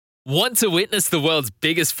Want to witness the world's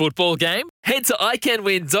biggest football game? Head to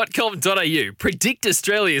iCanWin.com.au, predict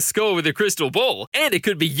Australia's score with a crystal ball, and it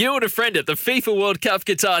could be you and a friend at the FIFA World Cup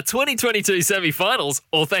Qatar 2022 semi-finals,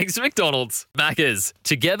 all thanks to McDonald's. Maccas,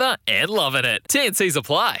 together and loving it. TNCs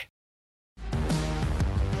apply.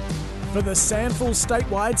 For the SANFL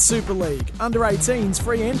Statewide Super League, under-18s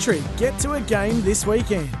free entry. Get to a game this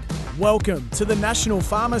weekend. Welcome to the National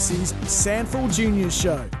Pharmacy's SANFL Juniors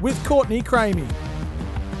Show with Courtney Cramey.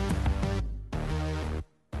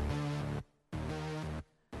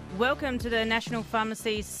 Welcome to the National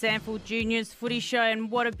Pharmacy's SANFL Juniors Footy Show,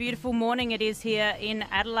 and what a beautiful morning it is here in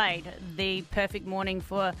Adelaide. The perfect morning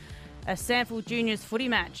for a SANFL Juniors footy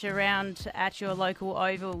match around at your local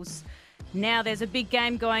ovals. Now there's a big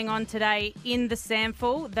game going on today in the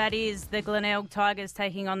SANFL. That is the Glenelg Tigers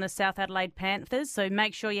taking on the South Adelaide Panthers. So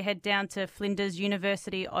make sure you head down to Flinders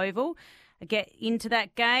University Oval. Get into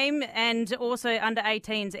that game, and also under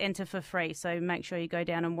 18s enter for free. So make sure you go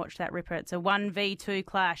down and watch that ripper. It's a 1v2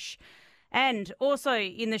 clash. And also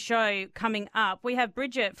in the show coming up, we have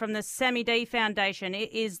Bridget from the Sammy D Foundation.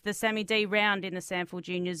 It is the Sammy D round in the SANFL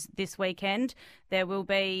Juniors this weekend. There will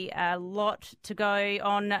be a lot to go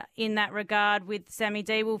on in that regard with Sammy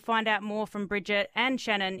D. We'll find out more from Bridget and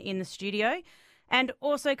Shannon in the studio. And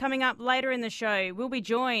also coming up later in the show, we'll be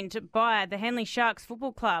joined by the Henley Sharks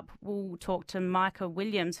Football Club. We'll talk to Micah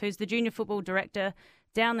Williams, who's the junior football director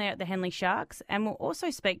down there at the Henley Sharks. And we'll also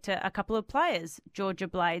speak to a couple of players, Georgia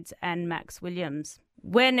Blades and Max Williams.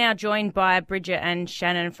 We're now joined by Bridget and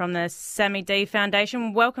Shannon from the Sammy D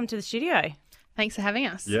Foundation. Welcome to the studio. Thanks for having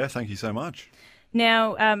us. Yeah, thank you so much.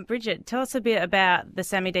 Now, Bridget, tell us a bit about the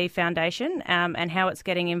Sammy D Foundation and how it's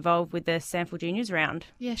getting involved with the SANFL Juniors round.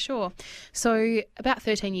 Yeah, sure. So about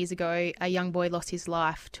 13 years ago, a young boy lost his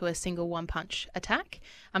life to a single one-punch attack.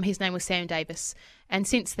 His name was Sam Davis. And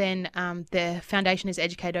since then, the foundation has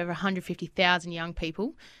educated over 150,000 young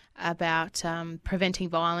people about preventing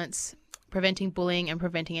violence, preventing bullying and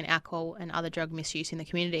preventing alcohol and other drug misuse in the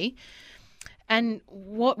community. And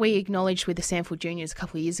what we acknowledged with the SANFL Juniors a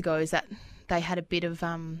couple of years ago is that they had a bit of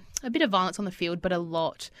violence on the field, but a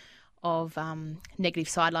lot of negative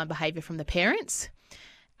sideline behaviour from the parents.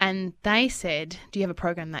 And they said, do you have a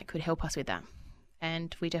program that could help us with that?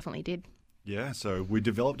 And we definitely did. Yeah, so we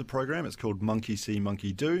developed a program. It's called Monkey See,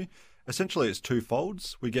 Monkey Do. Essentially, it's two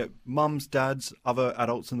folds. We get mums, dads, other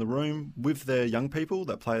adults in the room with their young people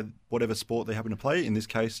that play whatever sport they happen to play, in this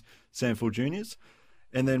case, SANFL Juniors.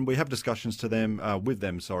 And then we have discussions with them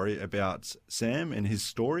about Sam and his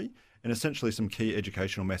story, and essentially some key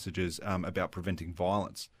educational messages about preventing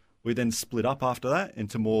violence. We then split up after that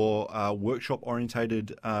into more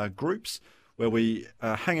workshop-orientated groups where we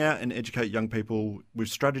hang out and educate young people with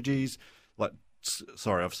strategies.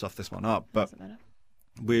 I've stuffed this one up, but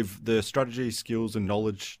with the strategy, skills and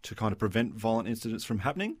knowledge to kind of prevent violent incidents from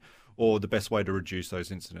happening, or the best way to reduce those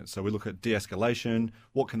incidents. So we look at de-escalation,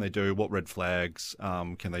 what can they do, what red flags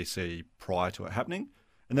can they see prior to it happening.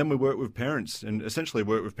 And then we work with parents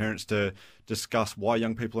to discuss why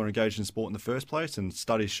young people are engaged in sport in the first place. And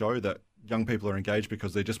studies show that young people are engaged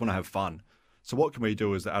because they just want to have fun. So what can we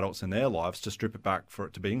do as the adults in their lives to strip it back for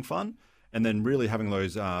it to being fun? And then really having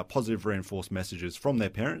those positive reinforced messages from their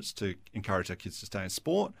parents to encourage their kids to stay in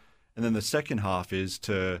sport. And then the second half is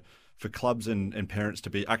for clubs and parents to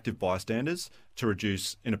be active bystanders to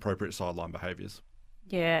reduce inappropriate sideline behaviours.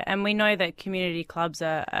 Yeah, and we know that community clubs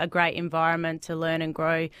are a great environment to learn and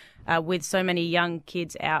grow with so many young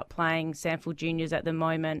kids out playing SANFL Juniors at the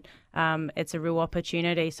moment. It's a real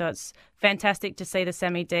opportunity. So it's fantastic to see the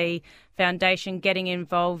Sammy D Foundation getting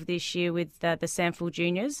involved this year with the SANFL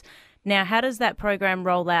Juniors. Now, how does that program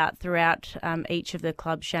roll out throughout each of the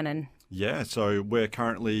clubs, Shannon? Yeah, so we're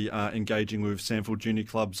currently engaging with SANFL Junior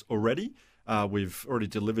clubs already. We've already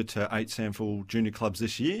delivered to 8 SANFL Junior clubs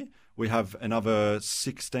this year. We have another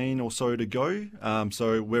 16 or so to go.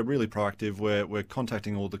 So we're really proactive. We're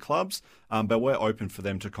contacting all the clubs, but we're open for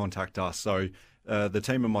them to contact us. So the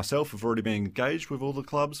team and myself have already been engaged with all the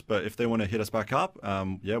clubs, but if they want to hit us back up,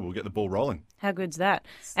 we'll get the ball rolling. How good's that?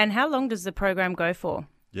 And how long does the program go for?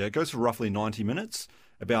 Yeah, it goes for roughly 90 minutes.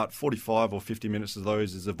 About 45 or 50 minutes of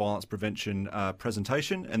those is a violence prevention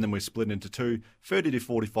presentation, and then we're split into two 30 to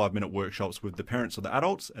 45-minute workshops with the parents or the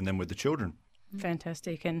adults and then with the children.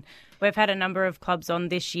 Fantastic. And we've had a number of clubs on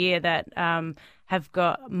this year that have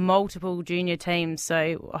got multiple junior teams,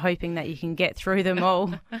 so hoping that you can get through them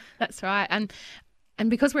all. That's right. And And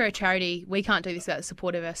because we're a charity, we can't do this without the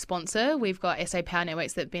support of a sponsor. We've got SA Power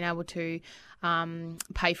Networks that have been able to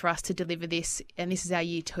pay for us to deliver this, and this is our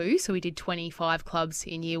year 2. So we did 25 clubs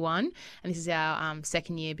in year 1, and this is our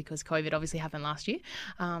second year because COVID obviously happened last year.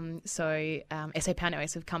 So SA Power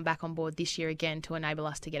Networks have come back on board this year again to enable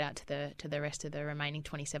us to get out to the rest of the remaining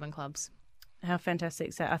 27 clubs. How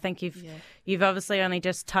fantastic. So I think you've obviously only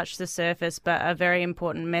just touched the surface, but a very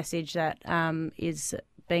important message that is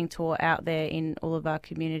being taught out there in all of our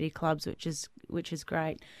community clubs, which is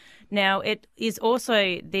great. Now, it is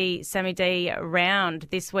also the Sammy D round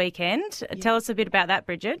this weekend. Yeah. Tell us a bit about that,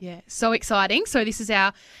 Bridget. Yeah, so exciting. So this is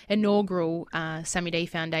our inaugural Sammy D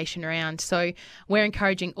Foundation round. So we're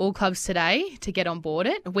encouraging all clubs today to get on board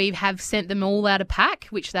it. We have sent them all out a pack,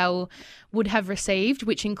 which they would have received,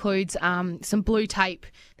 which includes some blue tape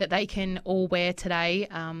that they can all wear today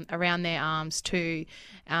around their arms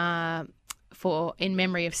for in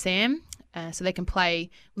memory of Sam. So they can play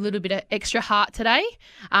a little bit of extra heart today.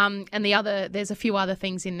 And there's a few other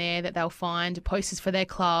things in there that they'll find, posters for their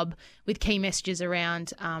club with key messages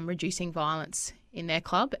around reducing violence in their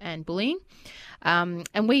club and bullying. And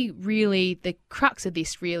the crux of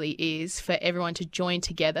this really is for everyone to join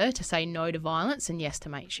together to say no to violence and yes to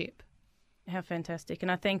mateship. How fantastic.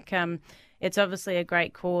 And I think it's obviously a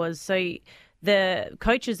great cause. So the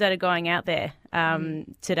coaches that are going out there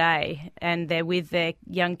today and they're with their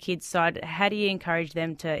young kids' side, how do you encourage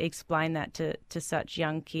them to explain that to such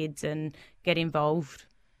young kids and get involved?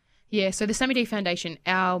 Yeah, so the Sammy D Foundation,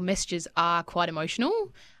 our messages are quite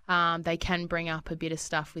emotional. They can bring up a bit of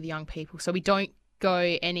stuff with young people. So we don't go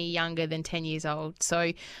any younger than 10 years old.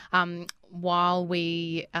 So while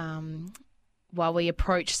we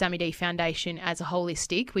approach Sammy D Foundation as a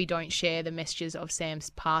holistic, we don't share the messages of Sam's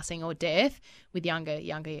passing or death with younger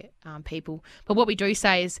people. But what we do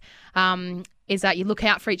say is that you look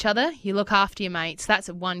out for each other, you look after your mates. That's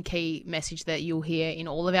one key message that you'll hear in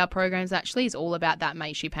all of our programs, actually, is all about that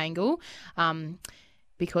mateship angle.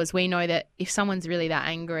 Because we know that if someone's really that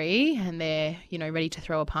angry and they're, ready to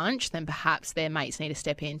throw a punch, then perhaps their mates need to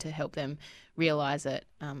step in to help them realise it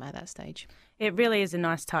at that stage. It really is a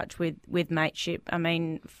nice touch with mateship. I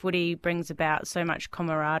mean, footy brings about so much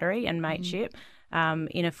camaraderie and mateship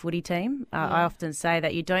in a footy team. I often say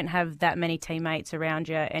that you don't have that many teammates around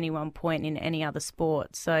you at any one point in any other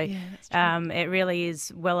sport. So it really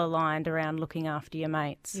is well aligned around looking after your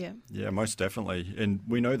mates. Yeah, most definitely. And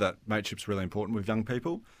we know that mateship's really important with young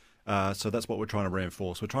people. So that's what we're trying to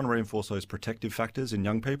reinforce. We're trying to reinforce those protective factors in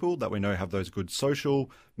young people that we know have those good social,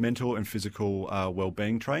 mental and physical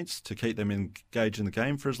well-being traits to keep them engaged in the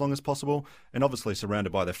game for as long as possible, and obviously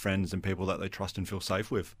surrounded by their friends and people that they trust and feel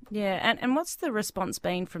safe with. Yeah, and what's the response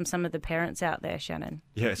been from some of the parents out there, Shannon?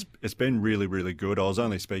 Yeah, it's been really, really good. I was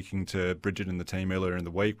only speaking to Bridget and the team earlier in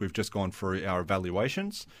the week. We've just gone through our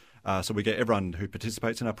evaluations. So we get everyone who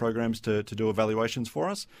participates in our programs to do evaluations for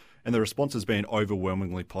us, and the response has been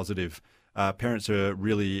overwhelmingly positive. Parents are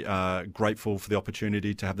really grateful for the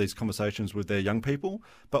opportunity to have these conversations with their young people,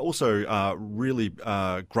 but also really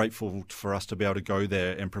grateful for us to be able to go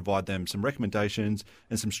there and provide them some recommendations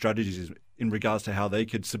and some strategies in regards to how they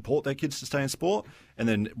could support their kids to stay in sport, and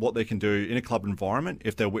then what they can do in a club environment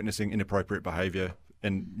if they're witnessing inappropriate behaviour,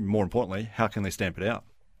 and more importantly, how can they stamp it out?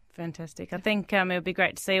 Fantastic. I think it would be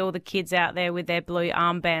great to see all the kids out there with their blue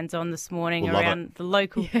armbands on this morning around the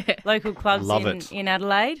local clubs in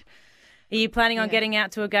Adelaide. Are you planning on getting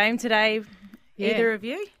out to a game today, either of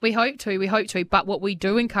you? We hope to. But what we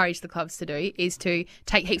do encourage the clubs to do is to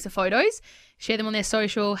take heaps of photos, share them on their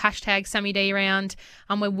social, hashtag SammyDround,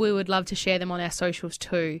 and we would love to share them on our socials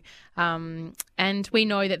too. And we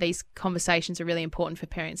know that these conversations are really important for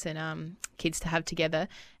parents and kids to have together.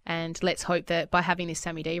 And let's hope that by having this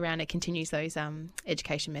Sammy D round, it continues those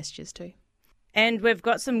education messages too. And we've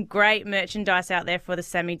got some great merchandise out there for the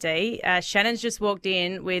Sammy D. Shannon's just walked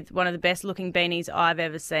in with one of the best looking beanies I've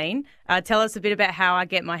ever seen. Tell us a bit about how I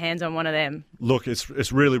get my hands on one of them. Look,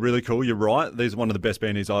 it's really, really cool. You're right. These are one of the best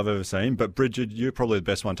beanies I've ever seen. But Bridget, you're probably the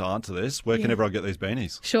best one to answer this. Where can everyone get these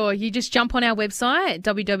beanies? Sure. You just jump on our website,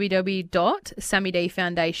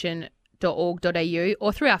 www.sammydfoundation.org.au,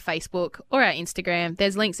 or through our Facebook or our Instagram.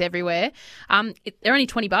 There's links everywhere. They're only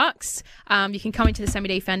 $20. You can come into the Sammy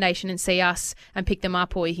D Foundation and see us and pick them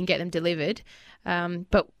up, or you can get them delivered.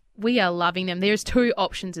 But we are loving them. There's 2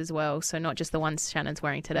 options as well, so not just the ones Shannon's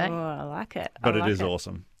wearing today. Oh, I like it. But it is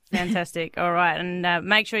awesome. Fantastic. All right. And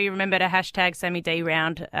make sure you remember to hashtag Sammy D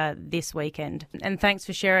round this weekend. And thanks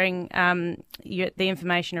for sharing the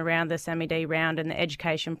information around the Sammy D round and the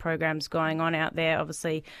education programs going on out there,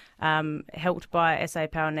 obviously helped by SA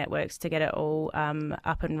Power Networks to get it all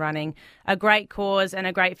up and running. A great cause and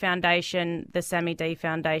a great foundation, the Sammy D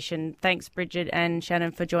Foundation. Thanks, Bridget and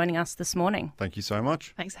Shannon, for joining us this morning. Thank you so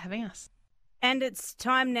much. Thanks for having us. And it's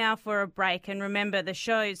time now for a break. And remember, the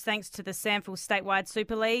show's thanks to the SANFL Statewide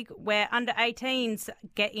Super League, where under 18s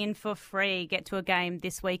get in for free. Get to a game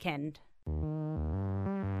this weekend.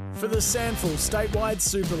 For the SANFL Statewide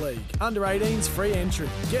Super League, under 18s free entry.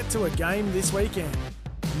 Get to a game this weekend.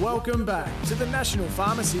 Welcome back to the National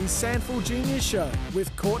Pharmacy's SANFL Juniors Show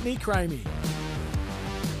with Courtney Cramey.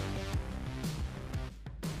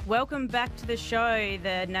 Welcome back to the show,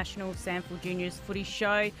 the National SANFL Juniors Footy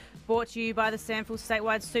Show, brought to you by the SANFL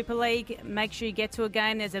Statewide Super League. Make sure you get to a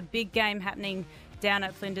game. There's a big game happening down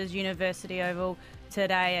at Flinders University Oval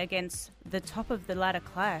today against the top of the ladder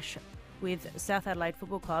clash with South Adelaide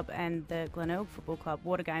Football Club and the Glenelg Football Club.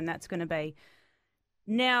 What a game that's going to be.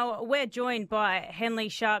 Now, we're joined by Henley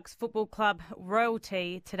Sharks Football Club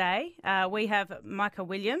royalty today. We have Micah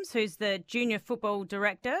Williams, who's the Junior Football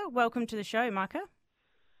Director. Welcome to the show, Micah.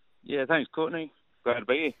 Yeah, thanks, Courtney. Glad to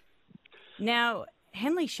be here. Now,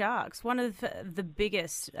 Henley Sharks, one of the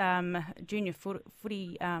biggest junior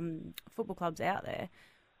football clubs out there,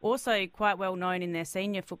 also quite well known in their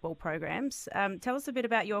senior football programs. Tell us a bit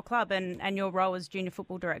about your club and your role as Junior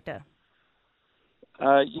Football Director.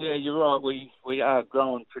 Yeah, you're right. We are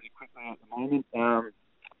growing pretty quickly at the moment.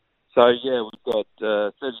 We've got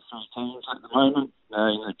 33 teams at the moment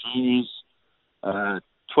in the juniors,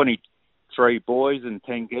 23 boys and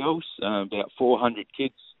 10 girls, about 400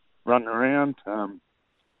 kids running around.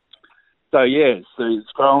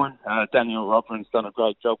 It's growing. Daniel Robin's done a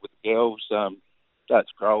great job with the girls.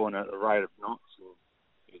 That's growing at a rate of knots. And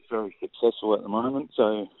it's very successful at the moment.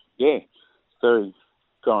 So, yeah, it's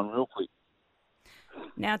going real quick.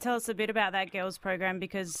 Now, tell us a bit about that girls program,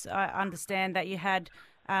 because I understand that you had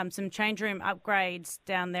some change room upgrades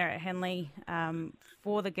down there at Henley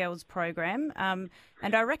for the girls program. And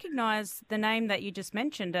I recognise the name that you just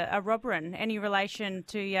mentioned, a Robin. Any relation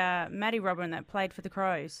to Maddie Robin that played for the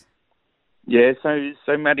Crows? Yeah,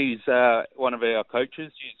 so Maddie's one of our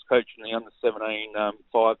coaches. She's coaching the under-17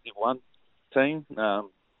 5 Div 1 team.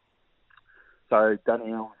 So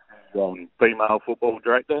Danielle is the female football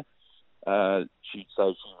director. She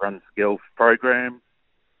runs the girls program.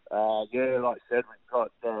 Like I said, we've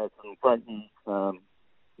got some great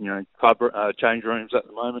new, club change rooms at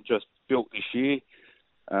the moment, just built this year.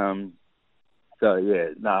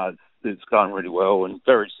 It's going really well and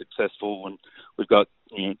very successful. And we've got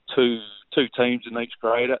two teams in each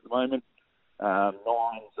grade at the moment: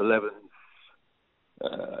 9s, 11s,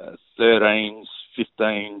 13s,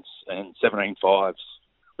 15s, and 17 5s.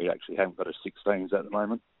 We actually haven't got a 16s at the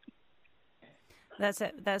moment.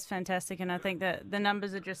 That's fantastic, and I think that the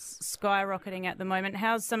numbers are just skyrocketing at the moment.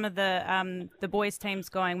 How's some of the boys' teams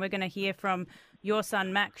going? We're going to hear from your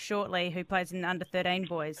son Max shortly, who plays in under-13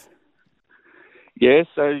 boys. Yeah,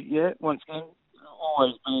 once again,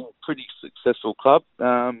 always been a pretty successful club.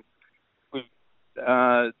 Most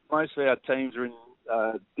of our teams are in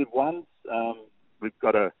Div 1s. We've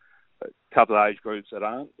got a couple of age groups that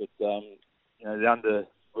aren't, but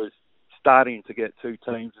we're starting to get 2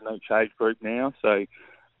 teams in each age group now, so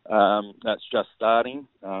that's just starting.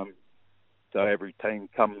 So every team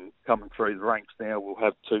coming through the ranks now will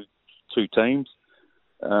have two teams.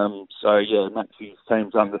 Max's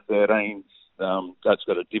team's under 13s. That's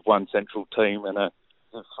got a Div 1 Central team and a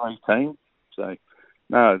Div 3 team. So,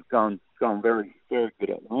 no, it's going very, very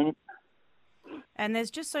good at the moment. And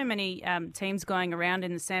there's just so many teams going around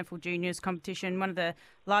in the SANFL Juniors competition, one of the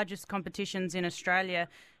largest competitions in Australia.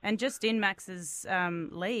 And just in Max's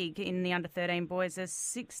league, in the under-13 boys, there's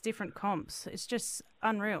 6 different comps. It's just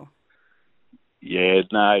unreal. Yeah,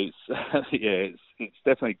 no, it's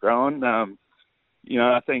definitely growing. I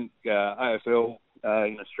think AFL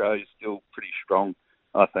in Australia is still pretty strong.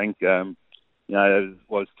 I think, there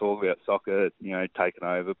was talk about soccer, taking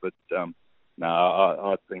over, but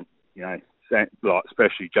I think,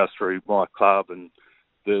 especially just through my club and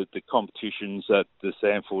the competitions that the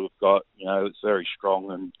SANFL have got, it's very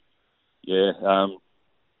strong. And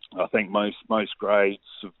I think most grades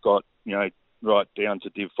have got, right down to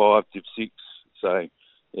Div 5, Div 6. So,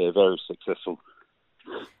 very successful.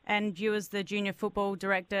 And you as the Junior Football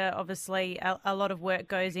Director, obviously a lot of work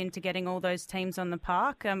goes into getting all those teams on the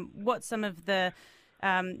park. What's some of the,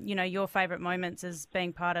 your favourite moments as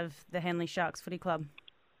being part of the Henley Sharks Footy Club?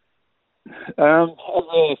 As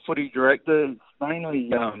a footy director, mainly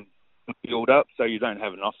the build-up, so you don't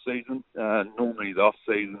have an off-season. Normally the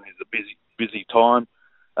off-season is a busy time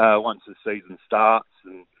once the season starts,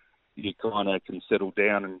 and you kind of can settle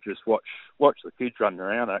down and just watch the kids run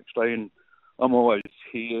around, actually. And I'm always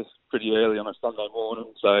here pretty early on a Sunday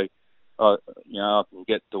morning, so I can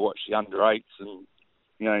get to watch the under-8s and,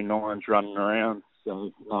 nines running around.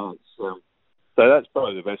 So, so that's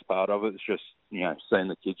probably the best part of it. It's just, seeing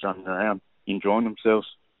the kids running around, enjoying themselves.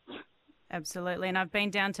 Absolutely. And I've been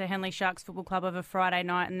down to Henley Sharks Football Club over Friday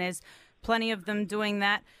night, and there's plenty of them doing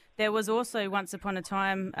that. There was also, once upon a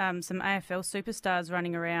time, some AFL superstars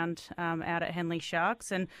running around out at Henley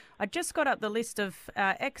Sharks. And I just got up the list of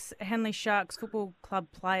ex-Henley Sharks Football Club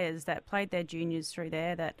players that played their juniors through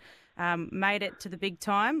there that made it to the big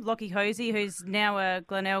time. Lockie Hosey, who's now a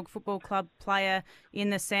Glenelg Football Club player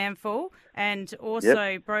in the SANFL, and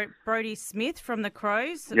also Brodie Smith from the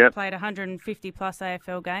Crows, played 150-plus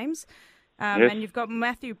AFL games. And you've got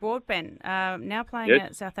Matthew Broadbent, now playing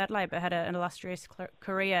at South Adelaide, but had an illustrious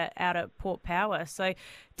career out at Port Power. So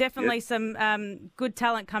definitely some good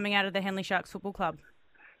talent coming out of the Henley Sharks Football Club.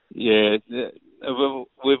 Yeah,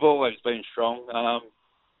 we've always been strong.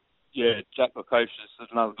 Jack Lukosius is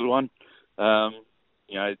another good one.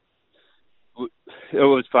 It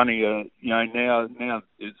was funny, now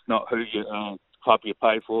it's not who club you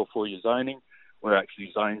pay for your zoning. We're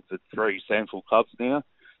actually zoned to 3 SANFL clubs now.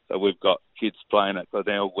 So we've got kids playing at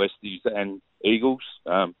Glenelg, Westies and Eagles.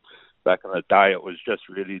 Back in the day, it was just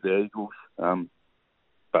really the Eagles.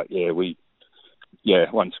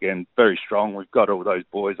 Once again, very strong. We've got all those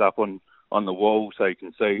boys up on the wall so you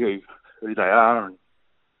can see who they are.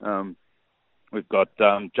 And we've got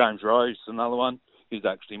James Rose, another one. He's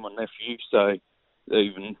actually my nephew, so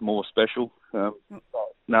even more special. Good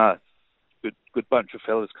bunch of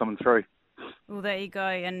fellas coming through. Well, there you go.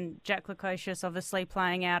 And Jack Lukosius obviously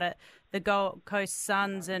playing out at the Gold Coast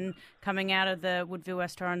Suns and coming out of the Woodville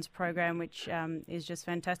West Torrens program, which is just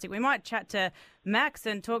fantastic. We might chat to Max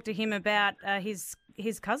and talk to him about his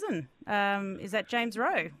cousin. Is that James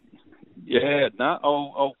Rowe? Yeah, no,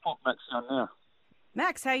 I'll put Max on now.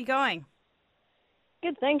 Max, how are you going?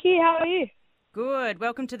 Good, thank you. How are you? Good.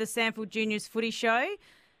 Welcome to the SANFL Juniors Footy Show.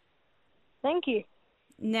 Thank you.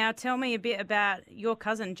 Now, tell me a bit about your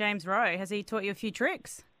cousin, James Rowe. Has he taught you a few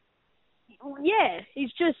tricks? Yeah,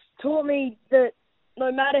 he's just taught me that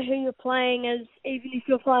no matter who you're playing as, even if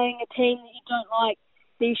you're playing a team that you don't like,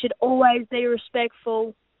 that you should always be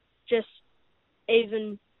respectful, just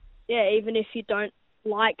even if you don't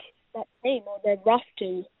like that team or they're rough to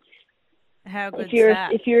you. How good is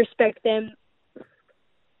that? If you respect them,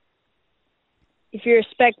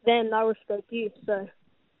 they'll respect you. So,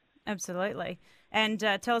 absolutely. And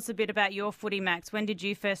tell us a bit about your footy, Max. When did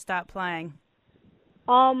you first start playing?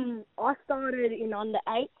 I started in under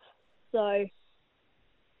 8, so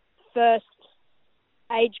first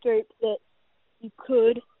age group that you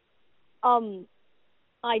could.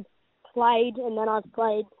 I played, and then I've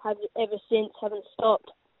played ever since. Haven't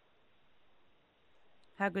stopped.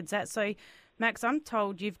 How good's that? So, Max, I'm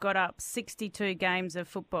told you've got up 62 games of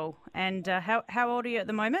football. And how old are you at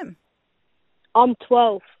the moment? I'm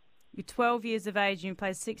 12. You're 12 years of age and you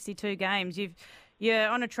played 62 games. You're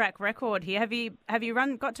on a track record here. Have you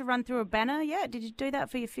got to run through a banner yet? Did you do that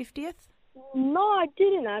for your 50th? No, I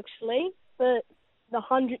didn't actually. But the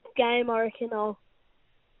 100th game, I reckon I'll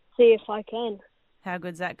see if I can. How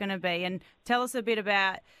good's that going to be? And tell us a bit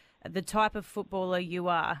about the type of footballer you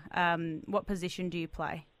are. What position do you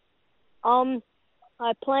play? I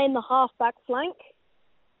play in the half-back flank,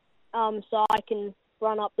 so I can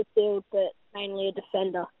run up the field, but mainly a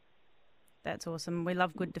defender. That's awesome. We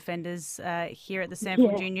love good defenders here at the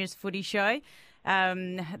SANFL Juniors Footy Show.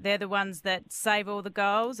 They're the ones that save all the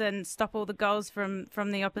goals and stop all the goals from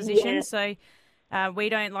the opposition. Yeah. So we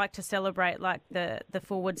don't like to celebrate like the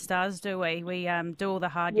forward stars, do we? We do all the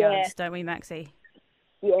hard yards, don't we, Maxie?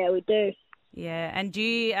 Yeah, we do. Yeah, and do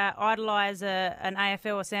you idolise an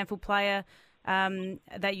AFL or SANFL player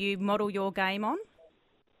that you model your game on?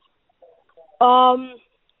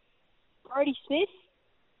 Brodie Smith.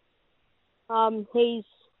 He's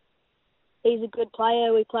a good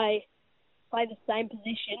player. We play the same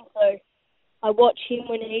position, so I watch him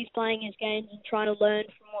when he's playing his games and trying to learn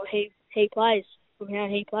from what he plays, from how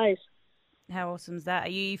he plays. How awesome is that?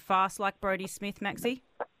 Are you fast like Brodie Smith, Maxie?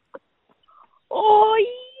 Oh,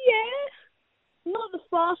 yeah. Not the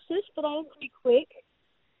fastest, but I'm pretty quick.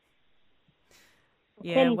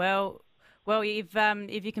 Yeah, well,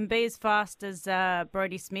 if you can be as fast as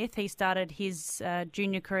Brodie Smith, he started his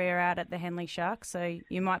junior career out at the Henley Sharks, so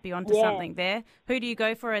you might be onto something there. Who do you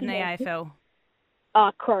go for in the AFL?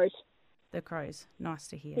 Crows. The Crows. Nice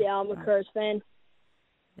to hear. Yeah, I'm a Crows fan.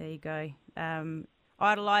 There you go.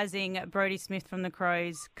 Idolising Brodie Smith from the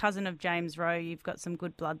Crows, cousin of James Rowe. You've got some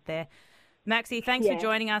good blood there. Maxie, thanks for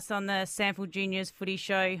joining us on the Sanford Juniors Footy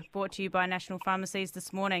Show, brought to you by National Pharmacies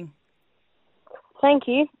this morning. Thank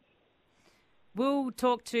you. We'll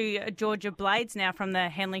talk to Georgia Blades now from the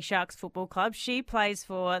Henley Sharks Football Club. She plays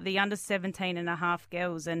for the under 17.5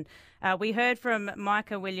 girls. And we heard from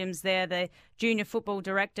Micah Williams there, the junior football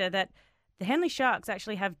director, that the Henley Sharks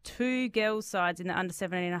actually have 2 girls' sides in the under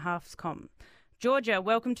 17.5s comp. Georgia,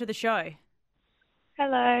 welcome to the show.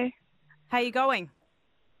 Hello. How are you going?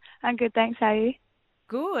 I'm good, thanks. How are you?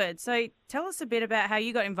 Good. So tell us a bit about how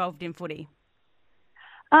you got involved in footy.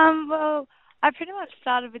 Well, I pretty much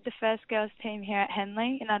started with the first girls team here at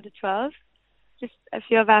Henley in under 12. Just a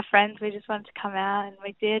few of our friends, we just wanted to come out, and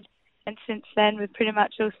we did. And since then, we've pretty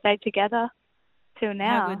much all stayed together till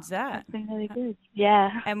now. How good's that? It's been really good.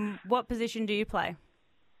 Yeah. And what position do you play?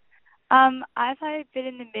 I play a bit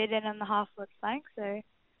in the mid and on the half-forward flank, so...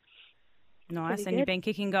 Nice. And you've been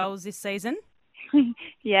kicking goals this season?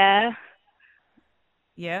 Yeah.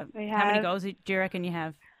 Yeah. We How many have. goals do you reckon you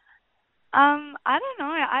have? I don't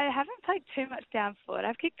know. I haven't played too much down forward.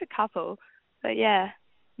 I've kicked a couple, but yeah,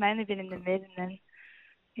 mainly been in the mid and then,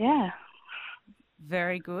 yeah.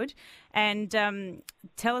 Very good. And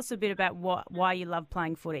tell us a bit about why you love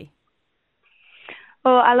playing footy.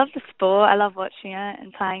 Well, I love the sport. I love watching it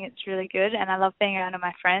and playing. It's really good, and I love being around all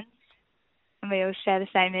my friends. And we all share the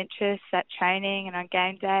same interests at training and on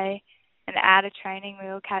game day, and out of training we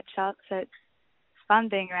all catch up. So it's fun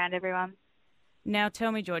being around everyone. Now,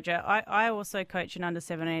 tell me, Georgia, I also coach an under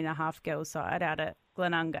 17.5 girls side out at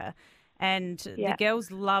Glenunga, and the girls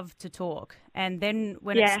love to talk. And then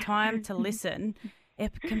when it's time to listen,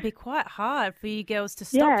 it can be quite hard for you girls to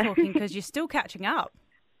stop talking because you're still catching up.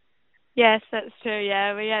 Yes, that's true.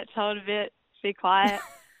 Yeah, we get told a bit to be quiet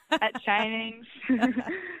at trainings.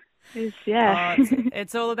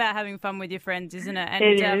 It's all about having fun with your friends, isn't it? And,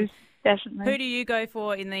 it is, definitely. Who do you go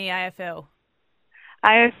for in the AFL?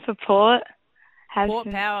 I go for Port.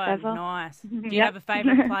 Port Power, nice. Do you have a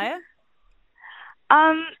favourite player?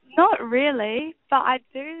 Not really, but I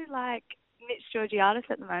do like Mitch Georgiadis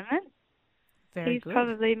at the moment. He's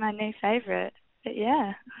probably my new favourite. But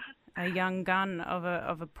yeah. A young gun of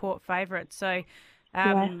a Port favourite. So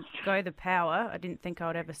go the Power. I didn't think I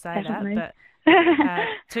would ever say Definitely. that, but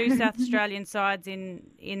 2 South Australian sides in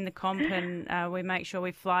the comp, and we make sure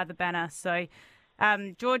we fly the banner. So,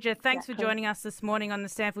 Georgia, thanks for joining us this morning on the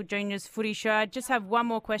Sanford Juniors Footy Show. I just have one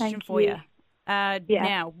more question for you.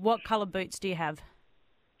 Now, what colour boots do you have?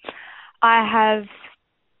 I have,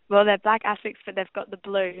 well, they're black Asics, but they've got the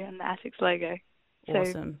blue and the Asics logo.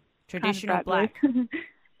 Awesome. Traditional kind of black.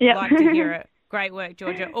 Yeah. Like to hear it. Great work,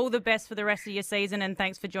 Georgia. All the best for the rest of your season, and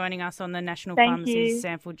thanks for joining us on the National Pharmacies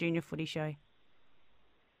Sanford Junior Footy Show.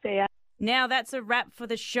 See ya. Now that's a wrap for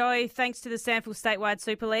the show. Thanks to the Sanford Statewide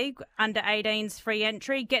Super League. Under 18s free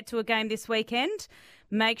entry. Get to a game this weekend.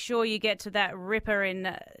 Make sure you get to that ripper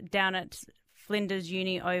down at Flinders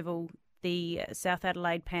Uni Oval. The South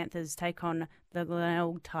Adelaide Panthers take on the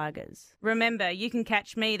Glenelg Tigers. Remember, you can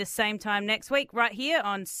catch me the same time next week right here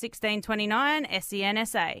on 1629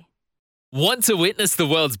 SENSA. Want to witness the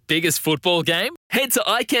world's biggest football game? Head to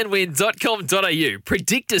iCanWin.com.au,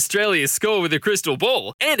 predict Australia's score with a crystal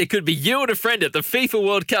ball, and it could be you and a friend at the FIFA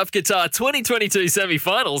World Cup Qatar 2022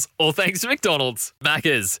 semi-finals, all thanks to McDonald's.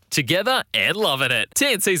 Maccas, together and loving it.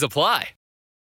 TNCs apply.